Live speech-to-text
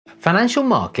Financial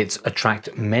markets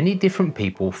attract many different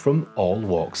people from all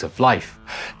walks of life.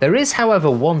 There is,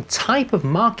 however, one type of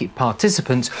market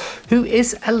participant who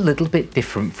is a little bit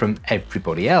different from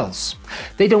everybody else.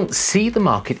 They don't see the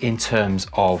market in terms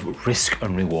of risk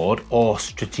and reward or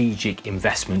strategic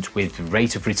investment with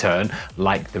rate of return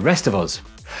like the rest of us.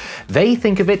 They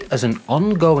think of it as an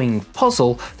ongoing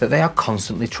puzzle that they are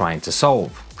constantly trying to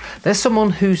solve. They're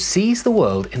someone who sees the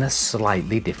world in a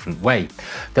slightly different way.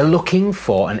 They're looking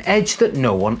for an edge that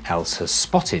no one else has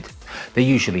spotted. They're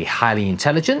usually highly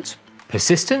intelligent,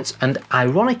 persistent, and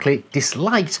ironically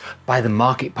disliked by the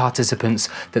market participants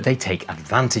that they take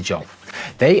advantage of.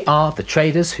 They are the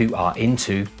traders who are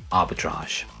into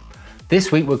arbitrage. This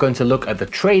week we're going to look at the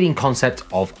trading concept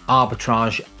of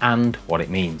arbitrage and what it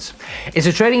means. It's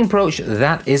a trading approach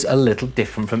that is a little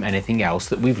different from anything else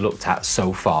that we've looked at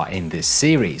so far in this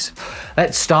series.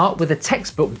 Let's start with a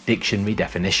textbook dictionary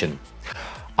definition.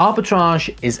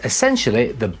 Arbitrage is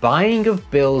essentially the buying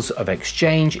of bills of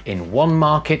exchange in one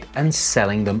market and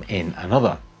selling them in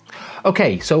another.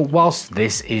 Okay, so whilst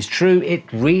this is true, it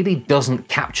really doesn't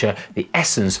capture the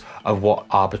essence of what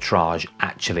arbitrage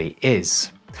actually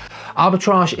is.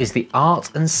 Arbitrage is the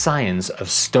art and science of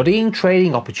studying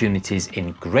trading opportunities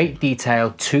in great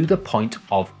detail to the point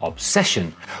of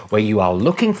obsession, where you are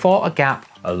looking for a gap,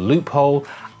 a loophole,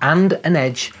 and an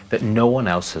edge that no one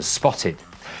else has spotted.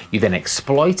 You then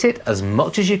exploit it as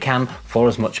much as you can for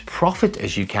as much profit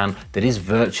as you can that is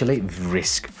virtually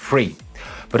risk-free.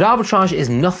 But arbitrage is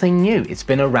nothing new, it's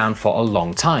been around for a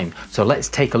long time, so let's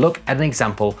take a look at an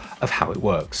example of how it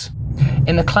works.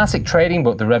 In the classic trading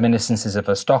book, The Reminiscences of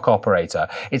a Stock Operator,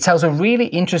 it tells a really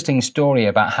interesting story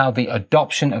about how the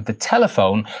adoption of the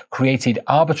telephone created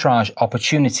arbitrage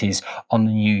opportunities on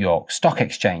the New York Stock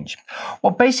Exchange.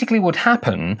 What basically would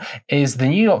happen is the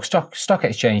New York Stock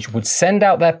Exchange would send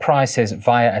out their prices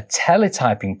via a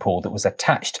teletyping pool that was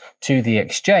attached to the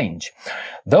exchange.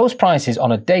 Those prices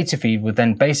on a data feed would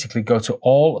then basically go to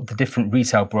all the different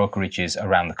retail brokerages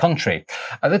around the country.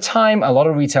 At the time, a lot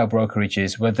of retail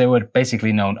brokerages were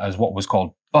basically known as what was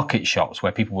called bucket shops,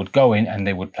 where people would go in and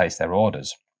they would place their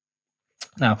orders.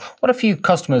 Now, what a few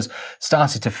customers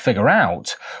started to figure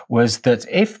out was that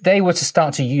if they were to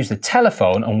start to use the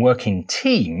telephone and work in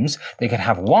teams, they could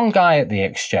have one guy at the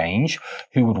exchange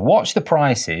who would watch the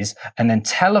prices and then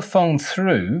telephone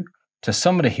through to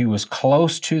somebody who was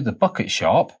close to the bucket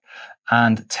shop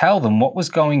and tell them what was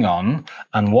going on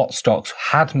and what stocks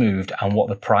had moved and what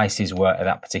the prices were at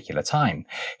that particular time.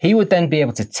 He would then be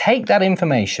able to take that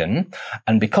information,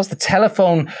 and because the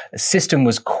telephone system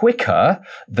was quicker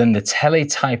than the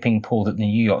teletyping pool that the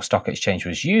New York Stock Exchange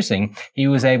was using, he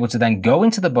was able to then go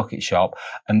into the bucket shop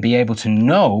and be able to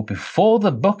know before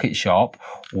the bucket shop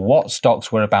what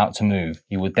stocks were about to move.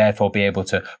 He would therefore be able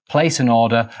to place an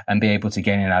order and be able to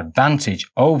gain an advantage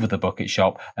over the bucket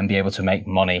shop and be able to make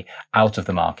money out of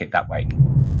the market that way.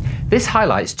 This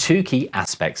highlights two key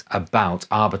aspects about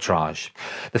arbitrage.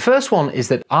 The first one is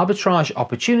that arbitrage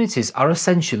opportunities are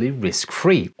essentially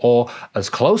risk-free, or as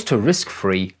close to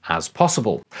risk-free as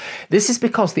possible. This is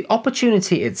because the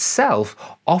opportunity itself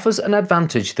offers an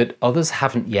advantage that others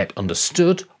haven't yet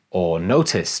understood or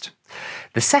noticed.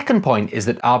 The second point is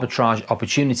that arbitrage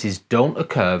opportunities don't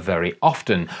occur very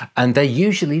often, and they're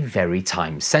usually very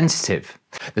time sensitive.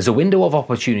 There's a window of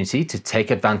opportunity to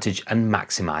take advantage and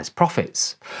maximize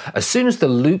profits. As soon as the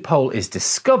loophole is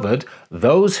discovered,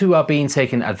 those who are being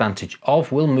taken advantage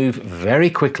of will move very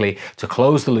quickly to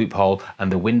close the loophole, and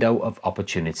the window of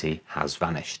opportunity has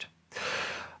vanished.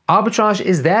 Arbitrage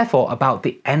is therefore about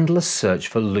the endless search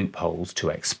for loopholes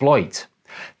to exploit.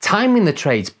 Timing the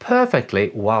trades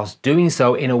perfectly whilst doing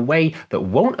so in a way that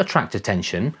won't attract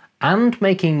attention, and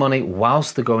making money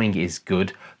whilst the going is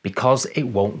good because it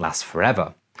won't last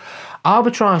forever.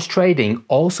 Arbitrage trading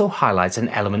also highlights an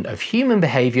element of human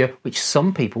behaviour which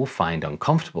some people find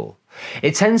uncomfortable.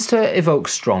 It tends to evoke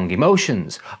strong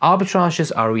emotions.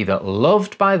 Arbitrageurs are either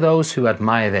loved by those who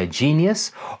admire their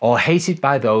genius or hated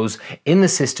by those in the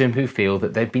system who feel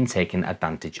that they've been taken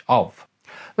advantage of.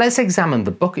 Let's examine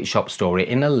the bucket shop story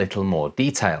in a little more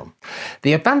detail.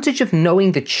 The advantage of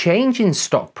knowing the change in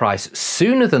stock price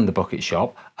sooner than the bucket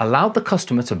shop allowed the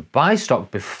customer to buy stock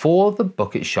before the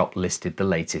bucket shop listed the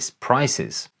latest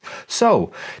prices.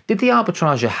 So, did the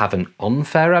arbitrager have an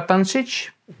unfair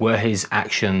advantage? Were his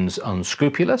actions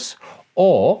unscrupulous?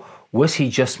 Or was he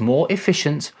just more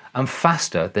efficient and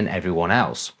faster than everyone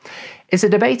else? It's a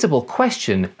debatable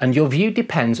question, and your view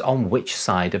depends on which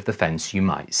side of the fence you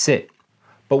might sit.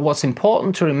 But what's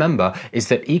important to remember is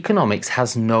that economics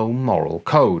has no moral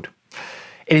code.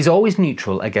 It is always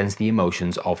neutral against the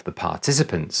emotions of the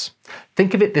participants.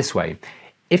 Think of it this way.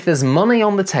 If there's money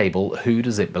on the table, who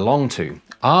does it belong to?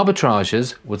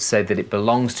 Arbitrageurs would say that it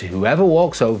belongs to whoever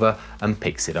walks over and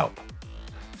picks it up.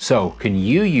 So, can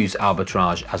you use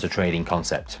arbitrage as a trading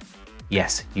concept?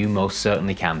 Yes, you most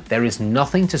certainly can. There is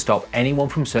nothing to stop anyone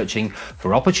from searching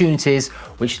for opportunities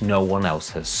which no one else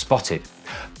has spotted.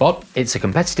 But it's a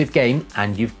competitive game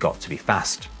and you've got to be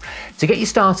fast. To get you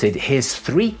started, here's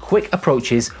 3 quick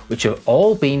approaches which have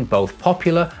all been both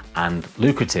popular and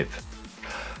lucrative.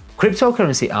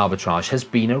 Cryptocurrency arbitrage has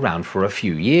been around for a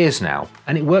few years now,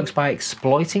 and it works by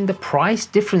exploiting the price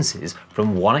differences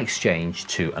from one exchange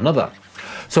to another.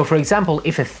 So for example,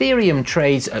 if Ethereum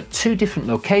trades at 2 different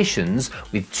locations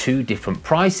with 2 different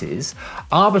prices,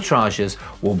 arbitrageurs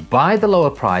will buy the lower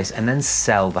price and then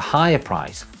sell the higher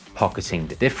price, pocketing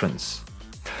the difference.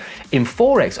 In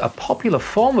Forex, a popular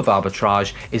form of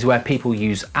arbitrage is where people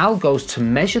use algos to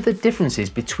measure the differences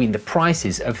between the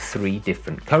prices of 3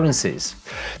 different currencies.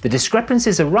 The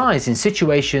discrepancies arise in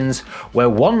situations where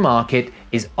one market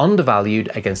is undervalued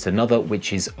against another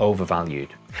which is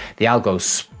overvalued. The algos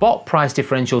spot price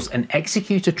differentials and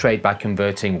execute a trade by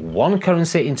converting one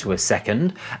currency into a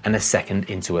second, and a second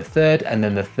into a third, and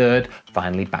then the third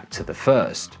finally back to the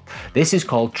first. This is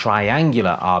called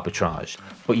triangular arbitrage.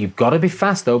 But you've got to be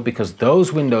fast though, because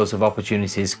those windows of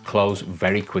opportunities close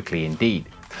very quickly indeed.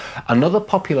 Another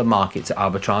popular market to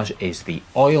arbitrage is the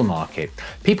oil market.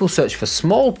 People search for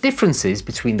small differences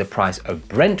between the price of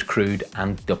Brent crude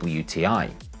and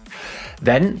WTI.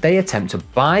 Then they attempt to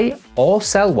buy or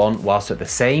sell one whilst at the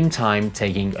same time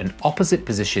taking an opposite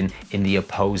position in the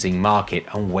opposing market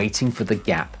and waiting for the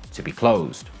gap to be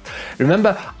closed.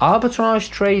 Remember,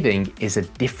 arbitrage trading is a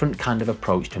different kind of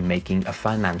approach to making a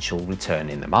financial return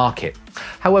in the market.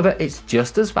 However, it's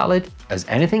just as valid as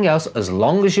anything else as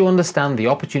long as you understand the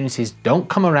opportunities don't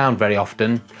come around very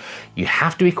often. You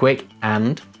have to be quick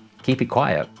and keep it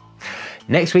quiet.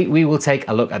 Next week, we will take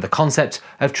a look at the concept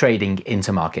of trading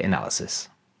intermarket analysis.